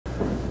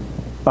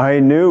I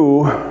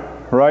knew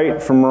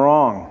right from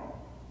wrong.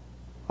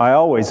 I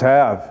always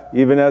have.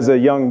 Even as a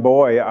young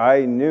boy,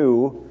 I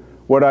knew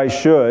what I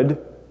should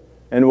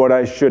and what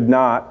I should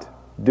not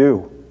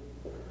do.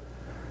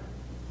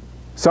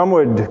 Some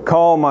would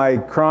call my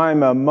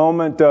crime a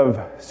moment of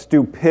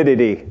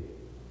stupidity.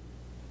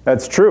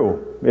 That's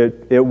true.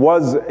 It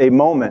was a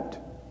moment.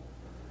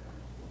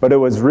 But it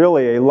was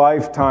really a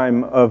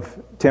lifetime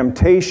of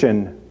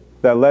temptation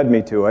that led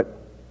me to it.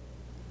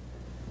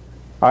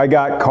 I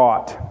got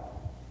caught.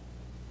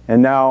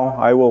 And now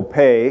I will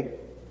pay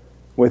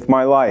with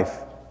my life.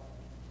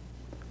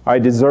 I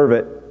deserve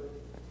it,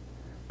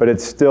 but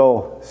it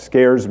still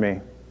scares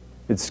me.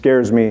 It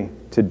scares me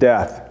to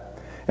death.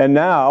 And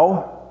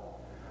now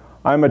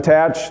I'm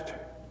attached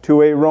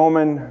to a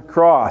Roman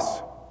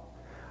cross.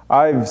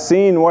 I've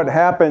seen what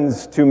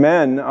happens to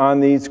men on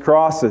these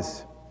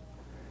crosses.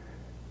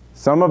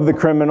 Some of the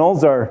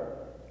criminals are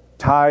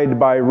tied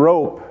by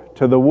rope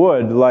to the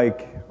wood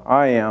like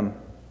I am.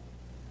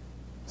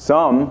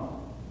 Some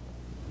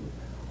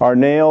are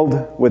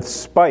nailed with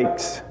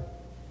spikes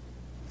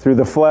through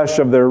the flesh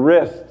of their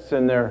wrists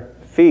and their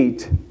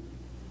feet.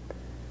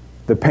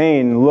 The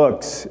pain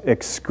looks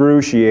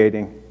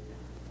excruciating,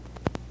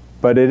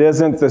 but it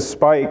isn't the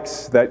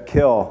spikes that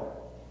kill.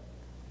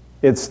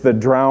 It's the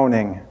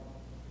drowning.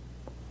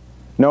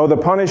 No, the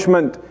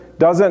punishment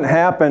doesn't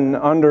happen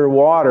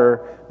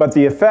underwater, but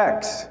the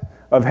effects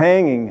of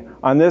hanging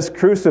on this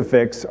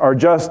crucifix are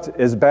just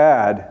as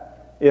bad,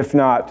 if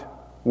not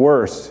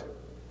worse.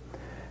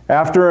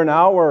 After an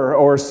hour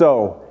or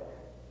so,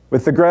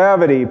 with the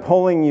gravity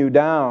pulling you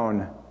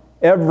down,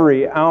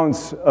 every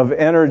ounce of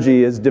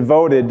energy is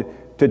devoted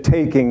to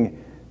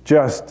taking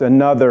just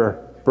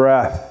another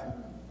breath.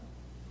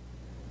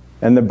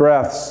 And the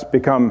breaths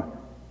become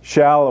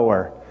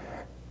shallower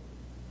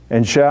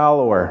and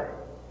shallower,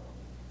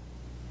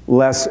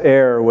 less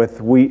air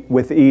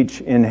with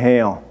each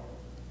inhale.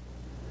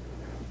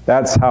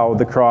 That's how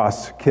the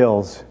cross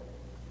kills.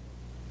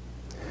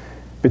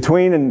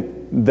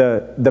 Between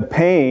the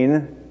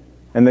pain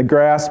and the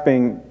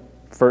grasping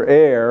for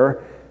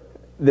air,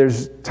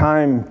 there's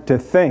time to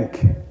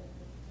think.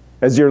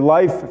 As your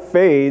life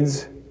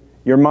fades,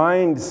 your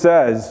mind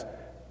says,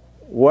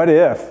 what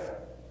if?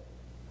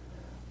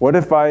 What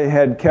if I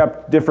had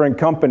kept different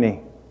company?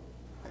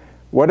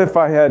 What if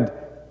I had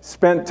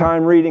spent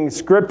time reading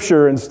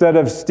Scripture instead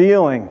of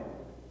stealing?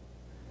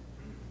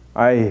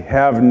 I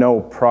have no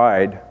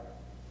pride,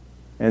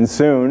 and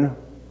soon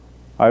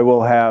I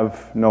will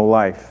have no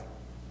life.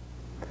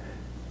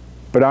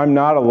 But I'm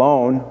not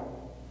alone.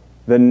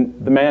 The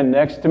man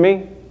next to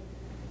me,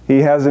 he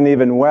hasn't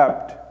even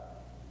wept.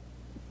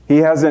 He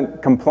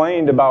hasn't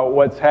complained about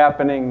what's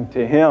happening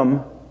to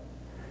him.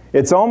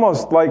 It's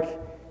almost like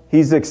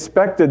he's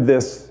expected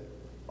this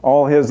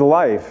all his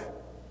life.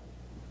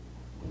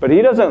 But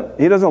he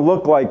doesn't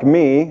look like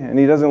me, and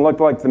he doesn't look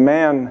like the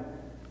man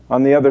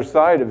on the other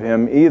side of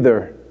him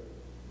either.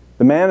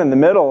 The man in the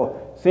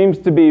middle seems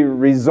to be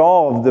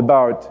resolved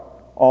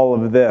about all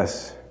of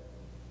this.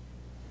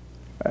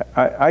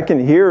 I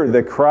can hear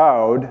the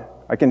crowd.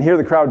 I can hear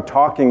the crowd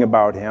talking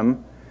about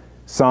him.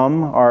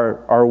 Some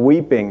are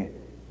weeping,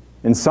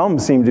 and some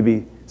seem to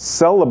be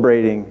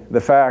celebrating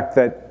the fact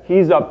that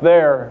he's up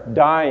there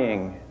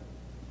dying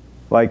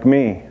like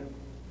me.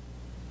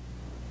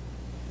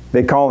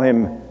 They call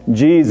him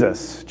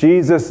Jesus,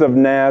 Jesus of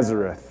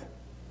Nazareth.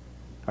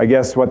 I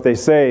guess what they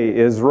say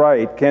is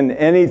right. Can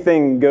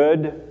anything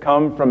good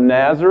come from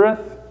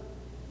Nazareth?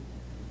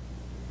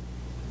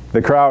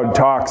 The crowd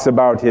talks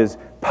about his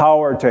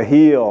power to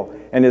heal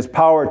and his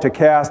power to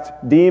cast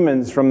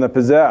demons from the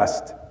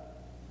possessed.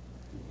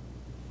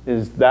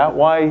 Is that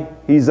why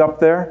he's up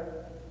there?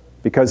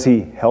 Because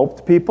he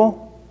helped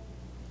people?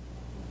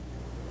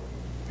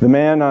 The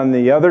man on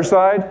the other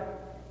side?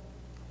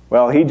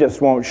 Well, he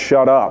just won't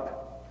shut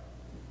up.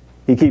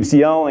 He keeps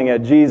yelling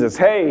at Jesus,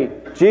 "Hey,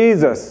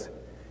 Jesus,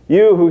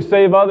 you who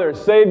save others,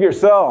 save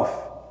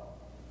yourself."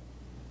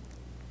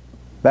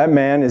 That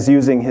man is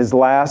using his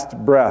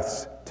last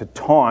breaths to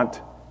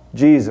taunt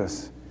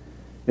Jesus.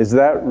 Is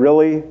that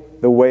really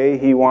the way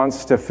he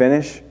wants to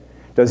finish?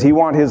 Does he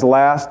want his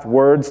last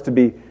words to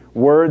be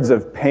words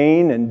of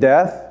pain and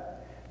death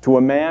to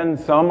a man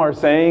some are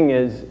saying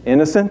is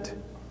innocent?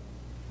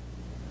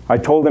 I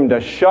told him to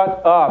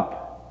shut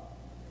up.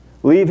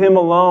 Leave him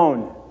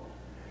alone.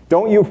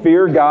 Don't you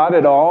fear God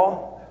at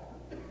all?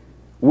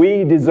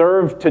 We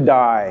deserve to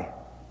die.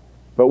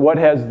 But what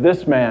has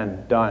this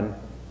man done?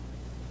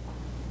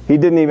 He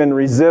didn't even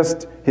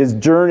resist his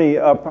journey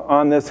up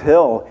on this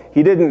hill.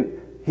 He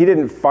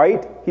didn't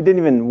fight. He didn't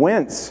even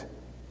wince.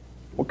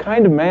 What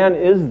kind of man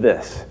is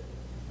this?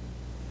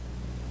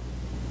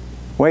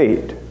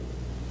 Wait,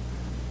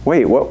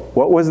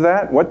 what was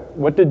that?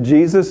 What did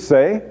Jesus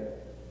say?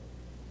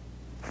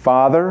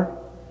 Father,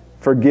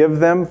 forgive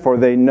them, for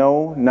they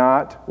know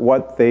not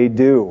what they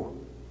do.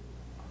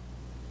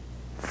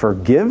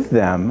 Forgive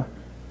them?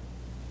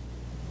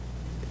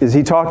 Is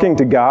he talking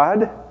to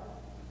God?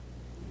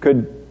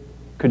 Could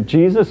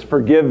Jesus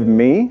forgive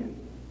me?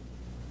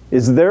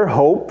 Is there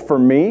hope for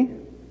me?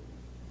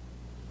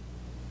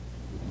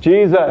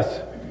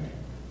 Jesus,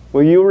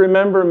 will you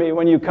remember me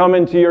when you come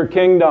into your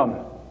kingdom?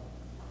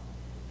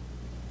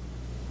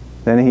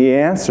 Then he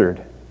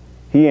answered.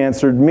 He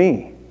answered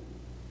me.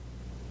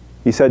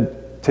 He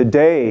said,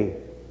 today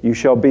you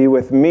shall be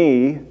with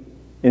me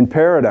in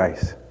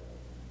paradise.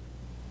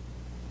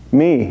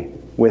 Me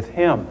with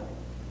him.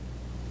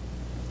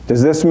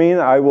 Does this mean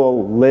I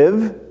will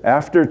live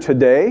after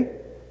today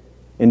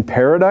in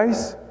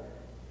paradise?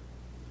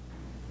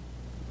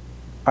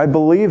 I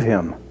believe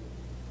him.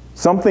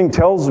 Something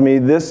tells me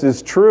this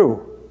is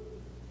true.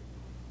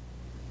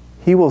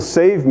 He will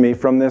save me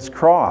from this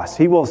cross.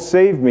 He will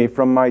save me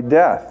from my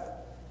death.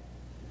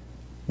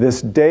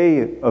 This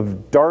day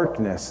of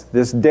darkness,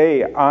 this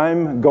day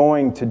I'm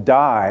going to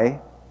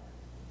die,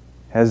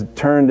 has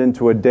turned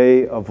into a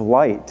day of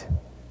light,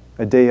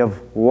 a day of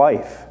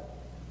life.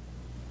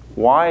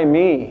 Why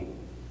me?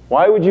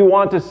 Why would you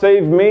want to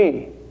save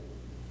me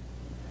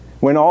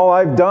when all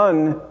I've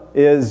done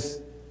is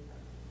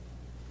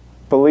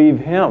believe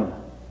him?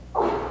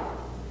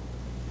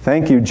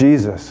 Thank you,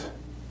 Jesus.